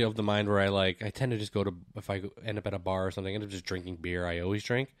actually of the mind where I tend to just go to, if I end up at a bar or something, I end up just drinking beer I always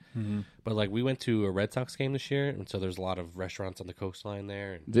drink. Mm-hmm. But like we went to a Red Sox game this year, and so there's a lot of restaurants on the coastline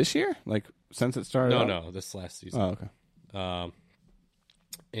there. And, This year? Like, since it started out? no, this last season. Oh, okay.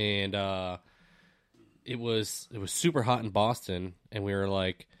 And it was super hot in Boston, and we were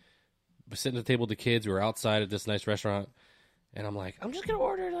like sitting at the table with the kids. We were outside at this nice restaurant, and I'm like, I'm just gonna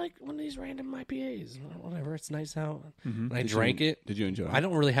order like one of these random IPAs, whatever. It's nice out. And I drank it. Did you enjoy it? I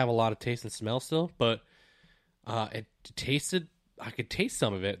don't really have a lot of taste and smell still, but it tasted. I could taste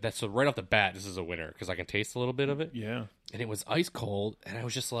some of it. That's so right off the bat. This is a winner because I can taste a little bit of it, yeah. and it was ice cold, and I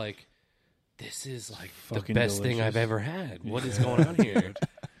was just like, "This is like the Fucking best thing I've delicious. ever had. What is going on here?"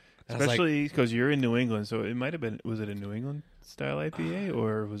 And I was like, Especially because you're in New England, so it might have been. Was it a New England style IPA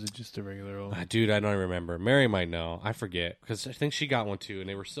or was it just a regular old? Dude, I don't remember. Mary might know. I forget because I think she got one too, and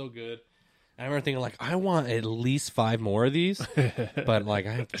they were so good. I remember thinking like, I want at least 5 more of these, but like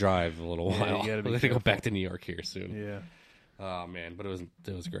I have to drive a little Yeah, while. you gotta be I'm gonna go back careful. to New York here soon. Yeah. Oh man, but it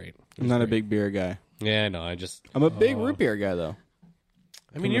was great. It I'm was not a great. big beer guy. Yeah, no, I just. I'm a big root beer guy, though.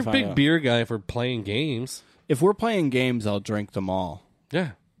 I mean, to you're a find big out. beer guy for playing games. If we're playing games, I'll drink them all.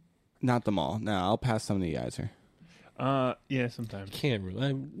 Yeah, Not them all. No, I'll pass some of the Geyser. Yeah, sometimes. can't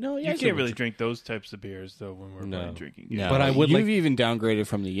really. No, You yeah, can't really drink those types of beers though when we're No. playing drinking. No, But I would You've like- even downgraded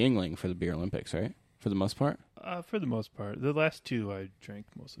from the Yingling for the Beer Olympics, right? For the most part. For the most part, the last 2 I drank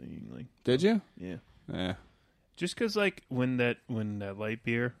mostly Yingling. Did you? Yeah. Yeah. Just because like when that light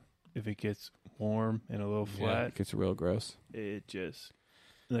beer, if it gets warm and a little Yeah. flat, It gets real gross. it just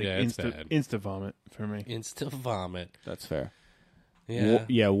like Yeah, it's bad. insta vomit for me. Insta vomit. That's fair.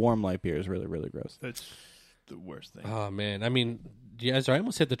 Yeah. Warm light beer is really, really gross. That's the worst thing. Oh man, I mean, I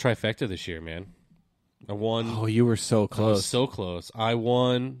almost hit the trifecta this year, man. I won. Oh, you were so I was close. so close. I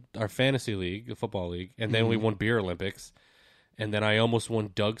won our fantasy league, the football league, and then we won Beer Olympics, and then I almost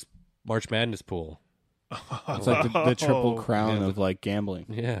won Doug's March Madness pool. It's like the triple crown of like gambling.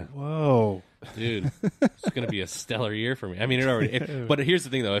 Yeah, Whoa. dude, it's gonna be a stellar year for me. I mean, it already. But here's the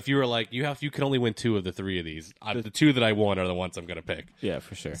thing, though: if you were like, you can only win 2 of the 3 of these. The 2 that I won are the ones I'm gonna pick. Yeah,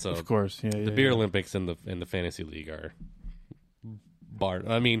 for sure. So Of course. Yeah, the Beer Olympics and the fantasy league are bar.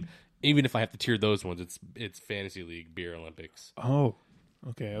 I mean, even if I have to tier those ones, it's fantasy league, Beer Olympics. Oh,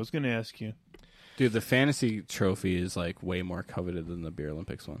 okay. I was going to ask you. Dude, the fantasy trophy is like way more coveted than the Beer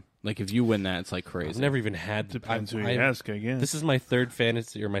Olympics one. Like if you win that, it's like crazy. I've never even had. Depends who you ask, I guess. This is my third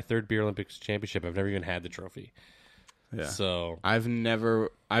fantasy or my third Beer Olympics championship. I've never even had the trophy. Yeah. So I've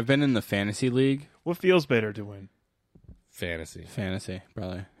been in the fantasy league. What feels better to win? fantasy. Fantasy,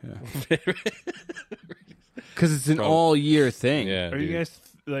 probably. Yeah. Because it's an all year thing. Yeah. Are you guys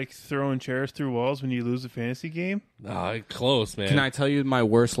like throwing chairs through walls when you lose a fantasy game? Close, man. Can I tell you my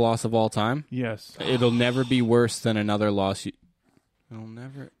worst loss of all time? Yes. It'll never be worse than another loss.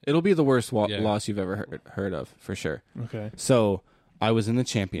 It'll be the worst Yeah. loss you've ever heard of, for sure. Okay. So I was in the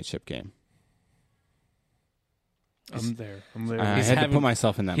championship game. I'm there. I had to put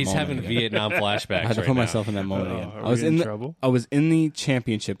myself in that He's moment. having again. Flashbacks I had to right put now. myself in that moment again. Are we in trouble? I was in the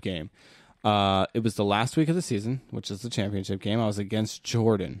championship game. It was the last week of the season, which is the championship game. I was against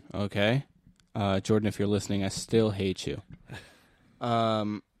Jordan. Okay, Jordan, if you're listening, I still hate you.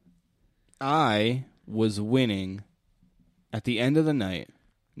 I was winning at the end of the night.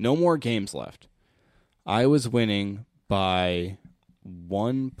 No more games left. I was winning by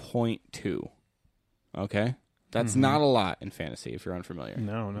 1.2. Okay, that's not a lot in fantasy if you're unfamiliar.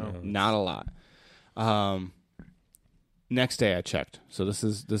 No. Not a lot. Next day I checked. So this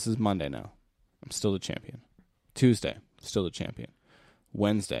is Monday now. I'm still the champion. Tuesday, still the champion.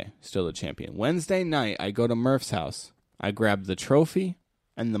 Wednesday, still the champion. Wednesday night I go to Murph's house. I grab the trophy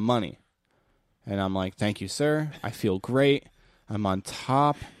and the money. And I'm like, "Thank you, sir. I feel great. I'm on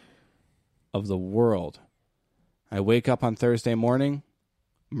top of the world." I wake up on Thursday morning.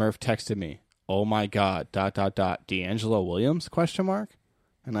 Murph texted me, "Oh my God, ... D'Angelo Williams, ?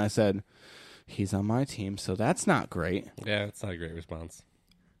 And I said, "He's on my team, so that's not great." Yeah, it's not a great response.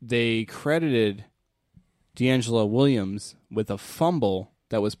 They credited D'Angelo Williams with a fumble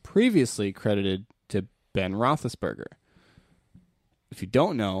that was previously credited to Ben Roethlisberger. If you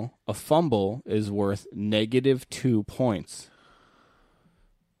don't know, a fumble is worth -2 points.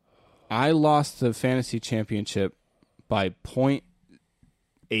 I lost the fantasy championship by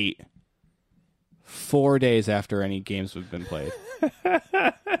 0.8 4 days after any games have been played.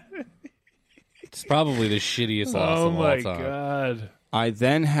 It's probably the shittiest loss Oh of all my time. God. I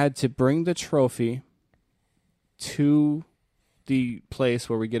then had to bring the trophy to the place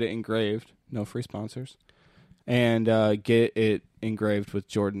where we get it engraved. No free sponsors. And get it engraved with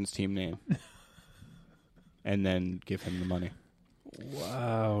Jordan's team name. And then give him the money.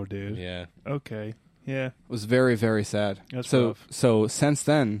 Wow, dude. Yeah. Okay. Yeah. It was very, very sad. That's so rough. So since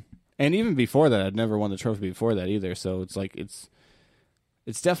then, and even before that, I'd never won the trophy before that either. So it's like it's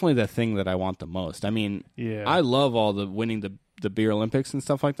definitely the thing that I want the most. I mean, Yeah. I love all the winning the Beer Olympics and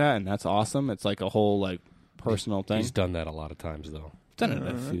stuff like that, and that's awesome. It's like a whole like personal thing. He's done that a lot of times, though. Done it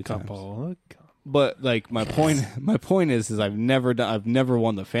a few a times. couple. But like my point is I've never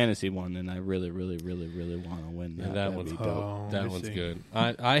won the fantasy one, and I really, really, really, really want to win that. Yeah, that That'd one's be dope. dope. That I one's see. good.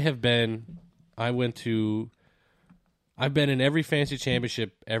 I've been in every fantasy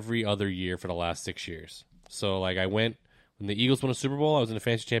championship every other year for the last 6 years. So like I went when the Eagles won a Super Bowl, I was in a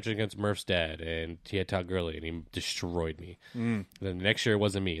fantasy championship against Murph's dad, and he had Todd Gurley, and he destroyed me. Then the next year it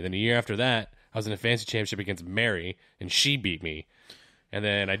wasn't me. Then the year after that, I was in a fantasy championship against Mary, and she beat me. And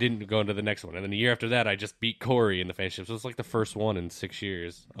then I didn't go into the next one. And then the year after that, I just beat Corey in the fantasy championship. So it's like the first one in 6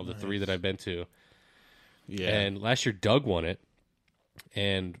 years of the 3 that I've been to. Yeah. And last year, Doug won it.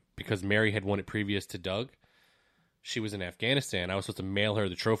 And because Mary had won it previous to Doug, she was in Afghanistan. I was supposed to mail her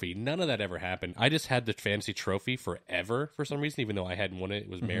the trophy. None of that ever happened. I just had the fantasy trophy forever for some reason, even though I hadn't won it. It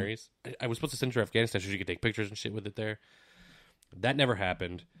was Mary's. I was supposed to send her to Afghanistan so she could take pictures and shit with it there. That never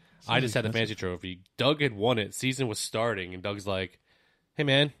happened. I just had the fantasy trophy. Doug had won it. Season was starting, and Doug's like, "Hey,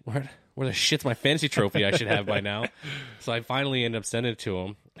 man, where the shit's my fantasy trophy I should have by now?" So I finally ended up sending it to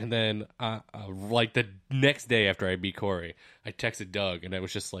him. And then, like the next day after I beat Corey, I texted Doug, and I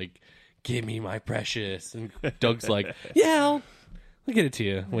was just like, "Give me my precious." And Doug's like, "Yeah, I'll get it to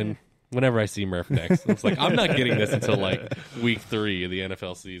you when whenever I see Murph next. It's like, I'm not getting this until like week 3 of the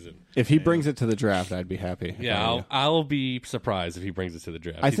NFL season. If he brings it to the draft, I'd be happy. Yeah, I'll be surprised if he brings it to the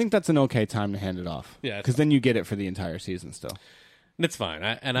draft. I think that's an okay time to hand it off. Yeah, because then you get it for the entire season still. It's fine.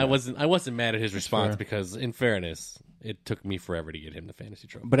 I wasn't mad at his response because, in fairness, it took me forever to get him the fantasy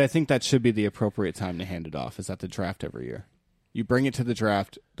trophy. But I think that should be the appropriate time to hand it off, is at the draft every year. You bring it to the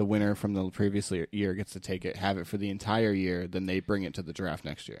draft, the winner from the previous year gets to take it, have it for the entire year, then they bring it to the draft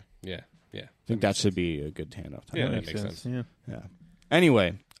next year. Yeah. I think that should be a good handoff time. Yeah, that makes sense. Yeah.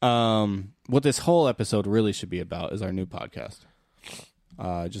 Anyway, what this whole episode really should be about is our new podcast.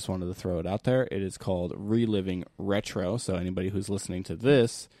 I just wanted to throw it out there. It is called Reliving Retro. So anybody who's listening to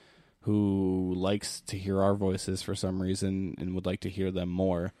this who likes to hear our voices for some reason and would like to hear them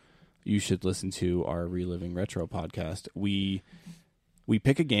more, you should listen to our Reliving Retro podcast. We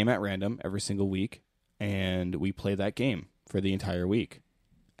pick a game at random every single week, and we play that game for the entire week.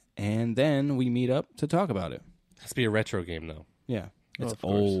 And then we meet up to talk about it. It has to be a retro game, though. Yeah. It's of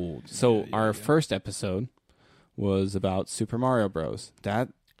course. old. So our first episode was about Super Mario Bros. That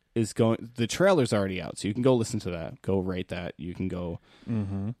is going. The trailer's already out, so you can go listen to that. Go rate that. You can go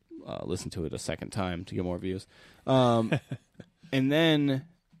listen to it a second time to get more views. And then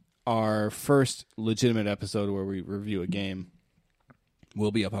our first legitimate episode where we review a game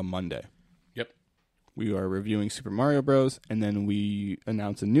will be up on Monday. Yep. We are reviewing Super Mario Bros. And then we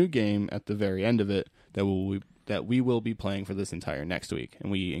announce a new game at the very end of it that we will be playing for this entire next week.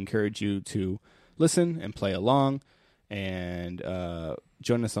 And we encourage you to listen and play along and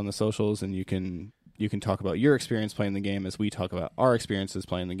join us on the socials, and you can talk about your experience playing the game as we talk about our experiences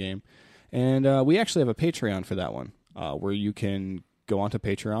playing the game. And we actually have a Patreon for that one, where you can go onto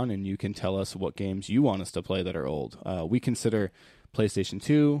Patreon and you can tell us what games you want us to play that are old. We consider PlayStation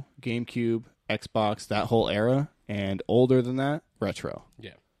 2, GameCube, Xbox, that whole era, and older than that, retro.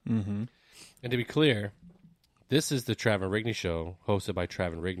 Yeah. Mm-hmm. And to be clear, this is the Trav and Rigney show, hosted by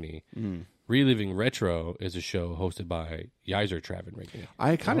Trav and Rigney. Reliving Retro is a show hosted by Yizer, Trav, and Rigney.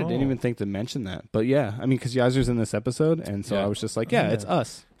 I kind of didn't even think to mention that. But yeah, I mean, because Yizer's in this episode, and so I was just like, it's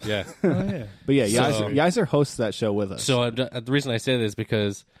us. Yeah. But yeah, Yizer hosts that show with us. So the reason I say this is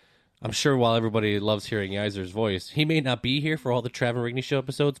because I'm sure while everybody loves hearing Yizer's voice, he may not be here for all the Trav and Rigney show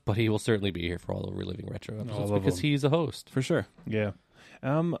episodes, but he will certainly be here for all the Reliving Retro episodes because he's a host. For sure. Yeah.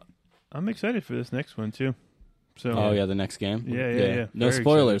 I'm excited for this next one, too. So, the next game? Yeah. No Very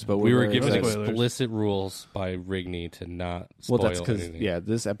spoilers, excited. but we were very given excited. explicit rules by Rigney to not spoil Well, that's because, anything.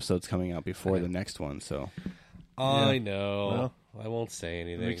 this episode's coming out before the next one, so. I know. Well, I won't say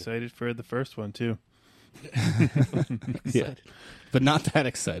anything. I'm excited for the first one, too. Yeah. But not that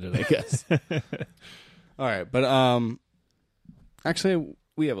excited, I guess. All right, but actually,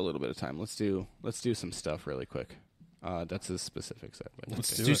 we have a little bit of time. Let's do some stuff really quick. That's as specific as I'd like.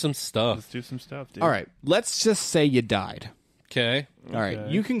 Let's do some stuff. Let's do some stuff, dude. All right, let's just say you died. Okay. All right,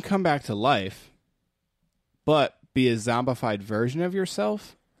 you can come back to life, but be a zombified version of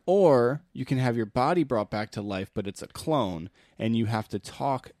yourself, or you can have your body brought back to life, but it's a clone, and you have to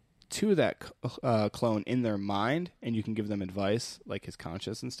talk to that clone in their mind, and you can give them advice, like his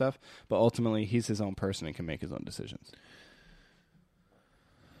conscious and stuff, but ultimately he's his own person and can make his own decisions.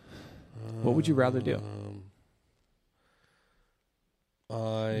 What would you rather do?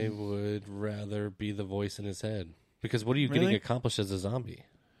 I would rather be the voice in his head. Because what are you getting accomplished as a zombie?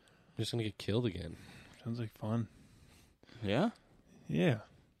 You're just going to get killed again. Sounds like fun. Yeah? Yeah.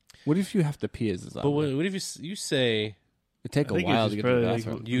 What if you have to pee as a zombie? But what if you say... It'd take I a think while it to just get to the probably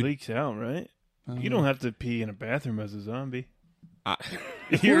bathroom. leaks out, right? You don't have to pee in a bathroom as a zombie.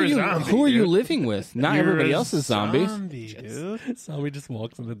 Who are you living with? Not You're everybody a else is zombies. Zombie, dude. Zombie just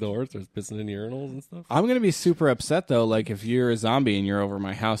walks in the door, starts pissing in urinals and stuff. I'm going to be super upset, though, like if you're a zombie and you're over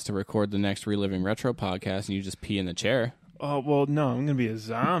my house to record the next Reliving Retro podcast and you just pee in the chair. Oh, well, no, I'm going to be a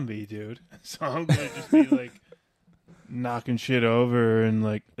zombie, dude. So I'm going to just be like knocking shit over and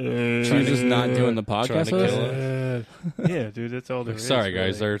like... So you're just not doing the trying podcast to with kill us? Yeah, dude, that's all there is. Sorry,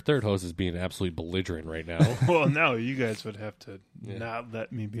 guys. really. Our third host is being absolutely belligerent right now. Well, no, you guys would have to not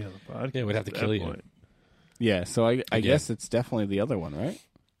let me be on the podcast. Yeah, we'd have to at kill that you. point. Yeah, so I guess it's definitely the other one, right?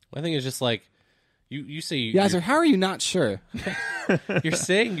 I think it's just like... You say... Yeah, so how are you not sure? You're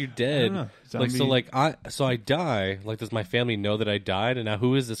saying you're dead. know. So I die. Like, does my family know that I died? And now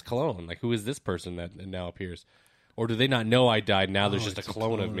who is this clone? Like, who is this person that now appears? Or do they not know I died? Now there's just a It's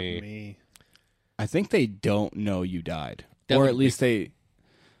clone of me. I think they don't know you died. That or would at least they...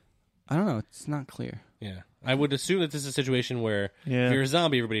 I don't know. It's not clear. Yeah. I would assume that this is a situation where if you're a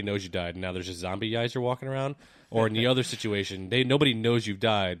zombie, everybody knows you died, and now there's just zombie guys are walking around. Or in the other situation, nobody knows you've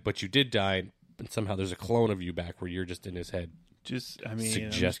died, but you did die, and somehow there's a clone of you back where you're just in his head Just, I mean, I'm just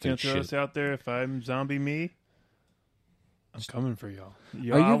Suggesting gonna throw shit. this out there. If I'm zombie me, I'm coming for y'all.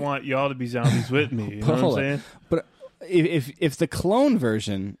 you- I want y'all to be zombies with me. You know what I'm Hold on. saying? But if the clone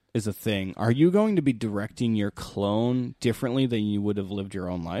version is a thing, are you going to be directing your clone differently than you would have lived your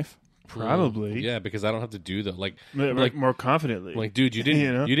own life? Probably. Yeah, because I don't have to do that. Like, More confidently. like, dude, you didn't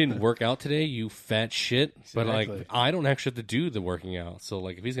You know? you didn't work out today, you fat shit. But Exactly. like, I don't actually have to do the working out. So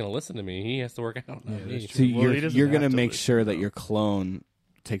like, if he's gonna listen to me, he has to work out. Not me. that's So true. Well, he you're doesn't you're have going to to make listen, sure that though. your clone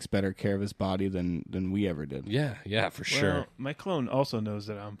takes better care of his body than we ever did. Yeah, for Well, sure. my clone also knows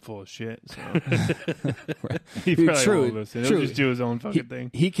that I'm full of shit, so he probably True, won't listen. true. He'll just do his own fucking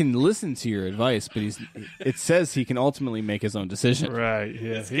thing. He can listen to your advice, but it says he can ultimately make his own decision. Right,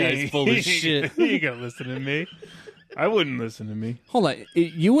 yeah. He guy's ain't- full of he ain't- shit. He ain't gonna listen to me. I wouldn't listen to me. Hold on,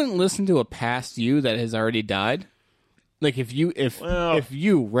 you wouldn't listen to a past you that has already died? Like if you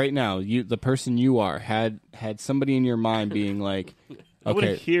right now, the person you are had somebody in your mind being like, I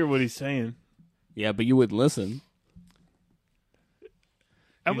wouldn't okay, hear what he's saying. yeah, but you wouldn't listen.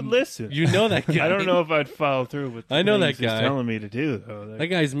 I would listen. You know that guy. I don't know if I'd follow through with the I know things that he's guy. telling me to do, though. That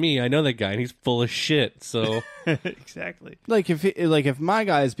guy's me. I know that guy, and he's full of shit. So Exactly. Like if my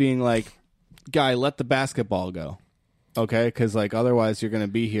guy is being like, guy, let the basketball go, okay? Because like otherwise you're going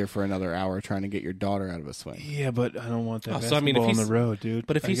to be here for another hour trying to get your daughter out of a swing. Yeah, but I don't want that Oh, basketball so, I mean, if on he's- the road, dude.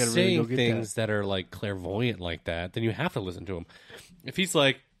 But if I he's gotta really saying go get things that are like clairvoyant like that, then you have to listen to him. If he's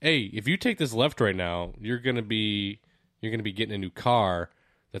like, "Hey, if you take this left right now, you're gonna be getting a new car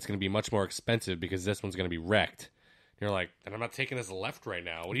that's gonna be much more expensive because this one's gonna be wrecked." You're like, "And I'm not taking this left right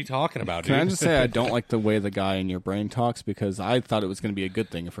now. What are you talking about, dude?" Can I just say I don't like the way the guy in your brain talks because I thought it was going to be a good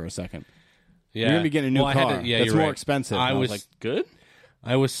thing for a second. yeah. You're going to be getting a new Well, I had car. to- yeah, that's you're more right. expensive. I And was like, good?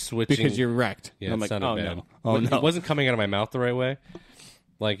 I was switching Because you're wrecked. Yeah, And I'm it like, sounded oh bad. no. Oh But no. It wasn't coming out of my mouth the right way.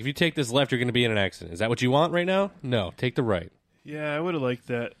 Like, if you take this left, you're going to be in an accident. Is that what you want right now? No, take the right. Yeah, I would have liked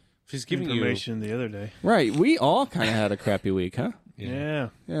that If he's giving you information the other day. Right. We all kind of had a crappy week, huh? Yeah.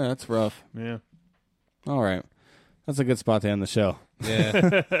 Yeah, that's rough. Yeah. All right. That's a good spot to end the show.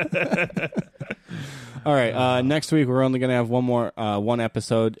 yeah. All right. Next week, we're only going to have one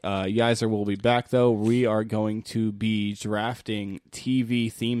episode. Yizer will be back, though. We are going to be drafting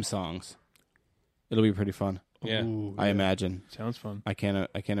TV theme songs. It'll be pretty fun. Yeah. Ooh, I imagine. Sounds fun. I can't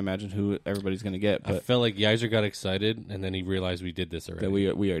imagine who everybody's going to get, I but felt like Yizer got excited, and then he realized we did this already.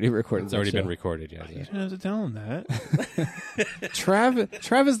 that we already recorded. It's already that been show. recorded, You Yizer. don't have to tell him that.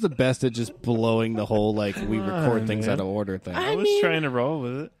 Trav is the best at just blowing the whole like we Come record on, things man. out of order thing. I was trying to roll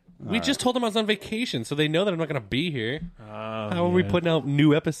with it. We just told him I was on vacation, so they know that I'm not going to be here. Oh, How are we putting out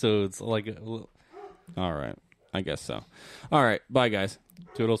new episodes? Like, All right. I guess so. All right. Bye, guys.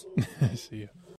 toodles. See ya.